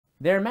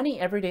There are many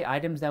everyday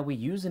items that we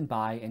use and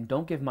buy and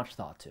don't give much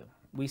thought to.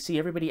 We see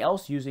everybody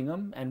else using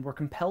them and we're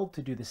compelled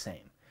to do the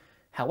same.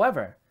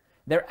 However,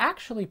 they're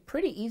actually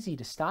pretty easy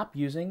to stop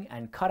using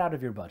and cut out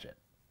of your budget.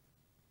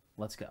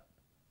 Let's go.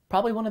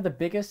 Probably one of the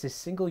biggest is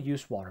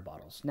single-use water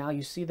bottles. Now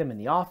you see them in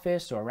the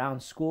office or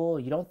around school,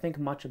 you don't think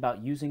much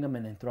about using them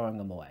and then throwing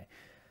them away.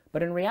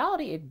 But in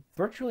reality, it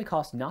virtually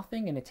costs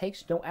nothing and it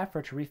takes no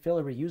effort to refill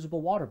a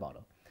reusable water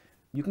bottle.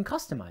 You can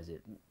customize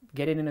it,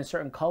 get it in a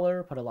certain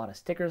color, put a lot of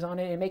stickers on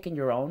it, and make it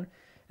your own.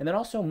 And then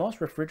also most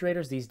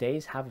refrigerators these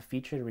days have a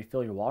feature to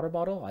refill your water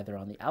bottle, either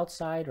on the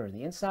outside or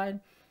the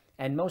inside.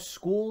 And most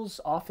schools,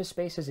 office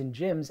spaces, and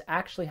gyms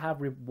actually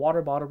have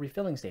water bottle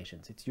refilling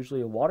stations. It's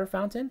usually a water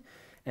fountain,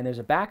 and there's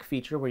a back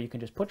feature where you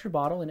can just put your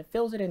bottle and it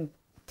fills it in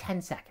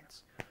 10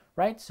 seconds,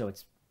 right? So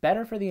it's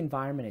better for the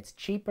environment, it's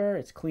cheaper,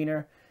 it's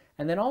cleaner.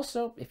 And then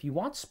also, if you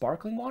want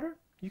sparkling water,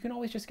 you can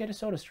always just get a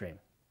soda stream.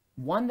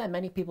 One that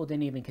many people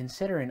didn't even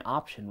consider an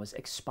option was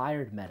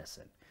expired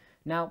medicine.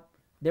 Now,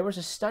 there was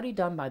a study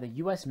done by the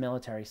US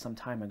military some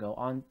time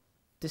ago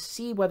to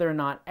see whether or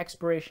not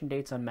expiration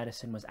dates on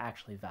medicine was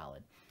actually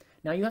valid.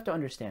 Now, you have to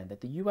understand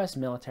that the US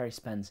military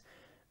spends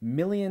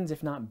millions,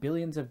 if not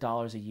billions of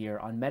dollars a year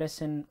on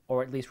medicine,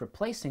 or at least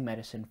replacing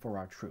medicine for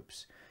our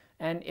troops.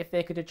 And if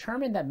they could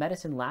determine that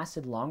medicine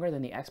lasted longer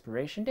than the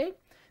expiration date,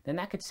 then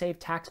that could save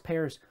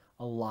taxpayers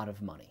a lot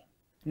of money.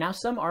 Now,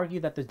 some argue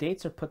that the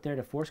dates are put there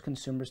to force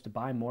consumers to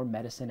buy more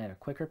medicine at a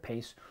quicker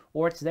pace,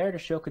 or it's there to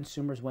show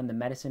consumers when the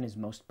medicine is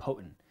most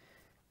potent.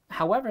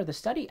 However, the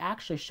study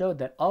actually showed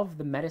that of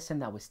the medicine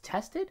that was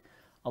tested,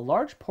 a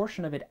large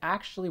portion of it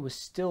actually was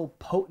still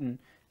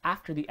potent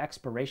after the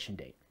expiration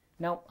date.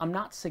 Now, I'm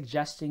not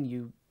suggesting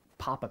you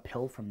pop a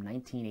pill from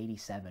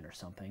 1987 or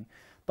something,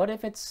 but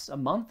if it's a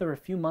month or a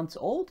few months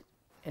old,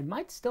 it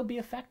might still be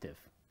effective.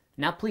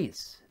 Now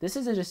please, this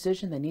is a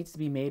decision that needs to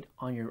be made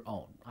on your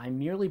own. I'm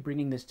merely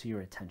bringing this to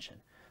your attention.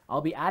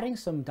 I'll be adding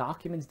some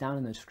documents down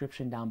in the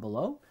description down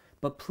below,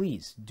 but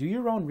please do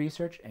your own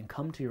research and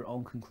come to your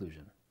own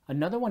conclusion.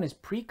 Another one is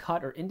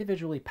pre-cut or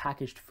individually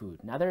packaged food.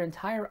 Now there are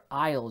entire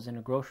aisles in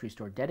a grocery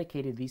store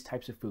dedicated to these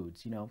types of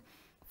foods,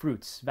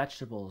 fruits,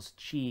 vegetables,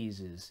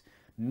 cheeses,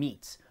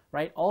 meats,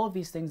 right? All of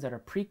these things that are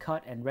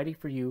pre-cut and ready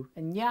for you.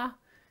 And yeah,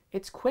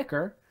 it's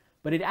quicker,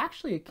 but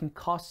it can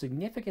cost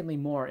significantly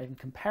more in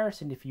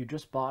comparison if you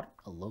just bought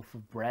a loaf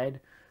of bread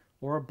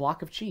or a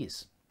block of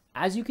cheese.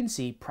 As you can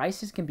see,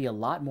 prices can be a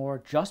lot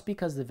more just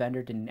because the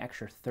vendor did an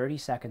extra 30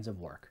 seconds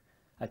of work.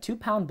 A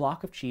 2-pound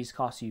block of cheese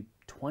costs you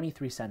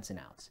 23 cents an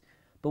ounce.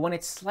 But when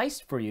it's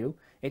sliced for you,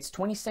 it's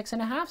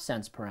 26.5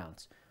 cents per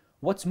ounce.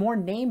 What's more,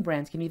 name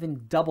brands can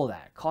even double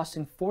that,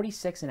 costing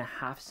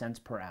 46.5 cents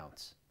per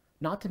ounce.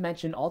 Not to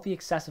mention, all the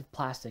excessive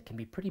plastic can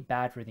be pretty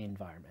bad for the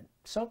environment.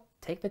 So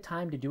take the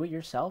time to do it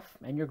yourself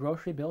and your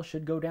grocery bill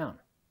should go down.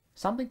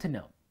 Something to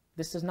note,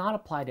 this does not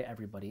apply to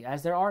everybody,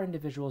 as there are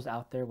individuals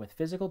out there with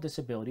physical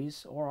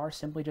disabilities or are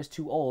simply just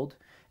too old,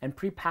 and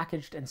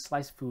prepackaged and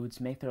sliced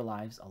foods make their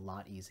lives a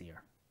lot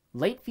easier.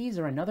 Late fees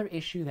are another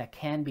issue that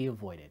can be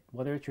avoided.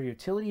 Whether it's your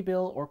utility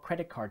bill or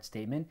credit card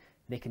statement,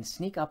 they can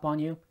sneak up on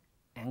you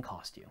and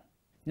cost you.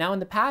 Now in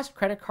the past,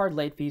 credit card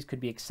late fees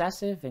could be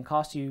excessive and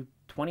cost you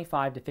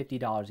 $25 to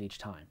 $50 each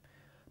time.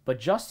 But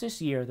just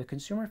this year, the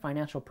Consumer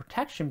Financial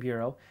Protection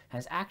Bureau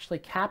has actually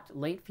capped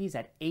late fees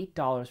at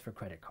 $8 for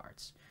credit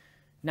cards.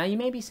 Now you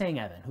may be saying,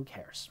 Evan, who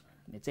cares?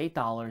 It's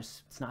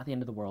 $8, it's not the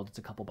end of the world, it's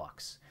a couple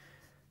bucks.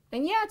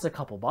 And yeah, it's a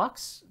couple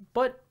bucks,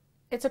 but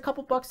it's a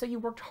couple bucks that you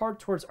worked hard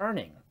towards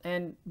earning.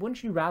 And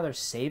wouldn't you rather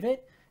save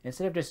it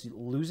instead of just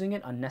losing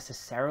it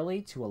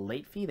unnecessarily to a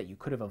late fee that you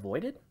could have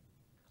avoided?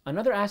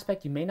 Another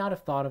aspect you may not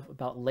have thought of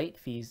about late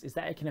fees is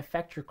that it can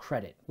affect your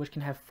credit, which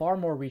can have far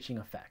more reaching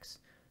effects.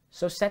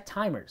 So set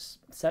timers,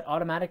 set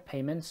automatic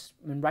payments,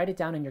 and write it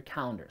down in your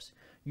calendars.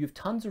 You have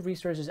tons of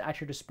resources at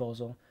your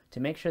disposal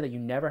to make sure that you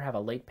never have a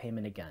late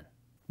payment again.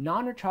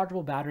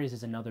 Non-rechargeable batteries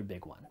is another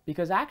big one,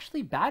 because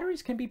actually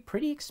batteries can be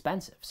pretty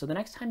expensive. So the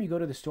next time you go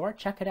to the store,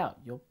 check it out.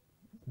 You'll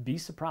be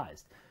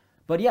surprised.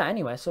 But yeah,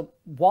 anyway, so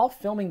while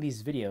filming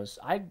these videos,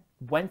 I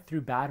went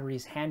through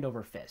batteries hand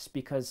over fist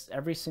because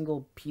every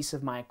single piece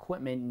of my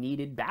equipment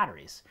needed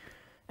batteries.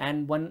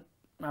 And when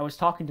I was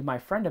talking to my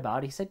friend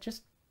about it, he said,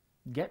 just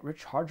get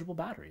rechargeable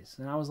batteries.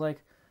 And I was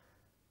like,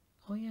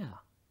 oh yeah,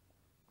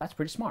 that's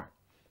pretty smart.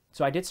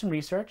 So I did some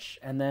research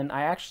and then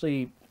I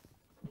actually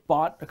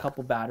bought a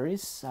couple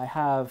batteries. I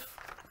have,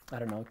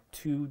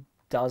 2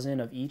 dozen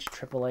of each,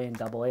 AAA and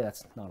AA.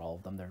 That's not all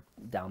of them, they're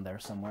down there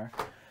somewhere.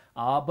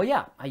 But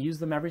yeah, I use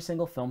them every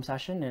single film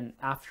session, and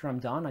after I'm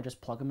done, I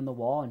just plug them in the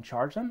wall and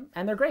charge them,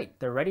 and they're great.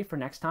 They're ready for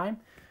next time.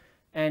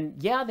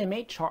 And yeah, they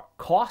may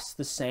cost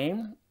the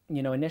same,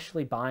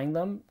 initially buying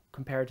them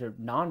compared to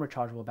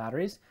non-rechargeable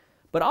batteries,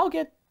 but I'll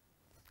get,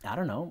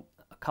 a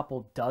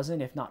couple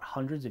dozen, if not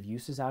hundreds of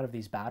uses out of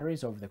these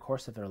batteries over the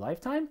course of their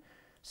lifetime.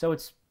 So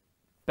it's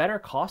better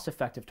cost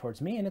effective towards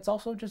me, and it's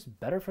also just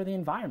better for the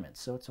environment.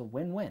 So it's a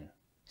win-win.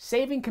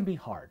 Saving can be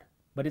hard,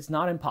 but it's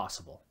not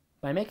impossible.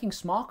 By making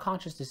small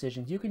conscious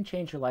decisions, you can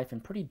change your life in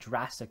pretty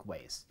drastic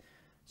ways.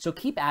 So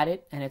keep at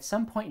it, and at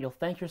some point you'll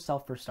thank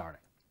yourself for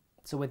starting.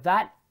 So with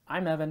that,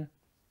 I'm Evan,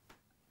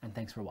 and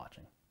thanks for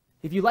watching.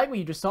 If you like what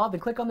you just saw, then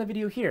click on the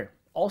video here.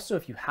 Also,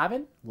 if you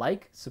haven't,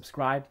 like,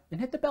 subscribe, and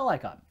hit the bell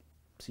icon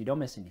so you don't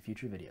miss any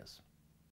future videos.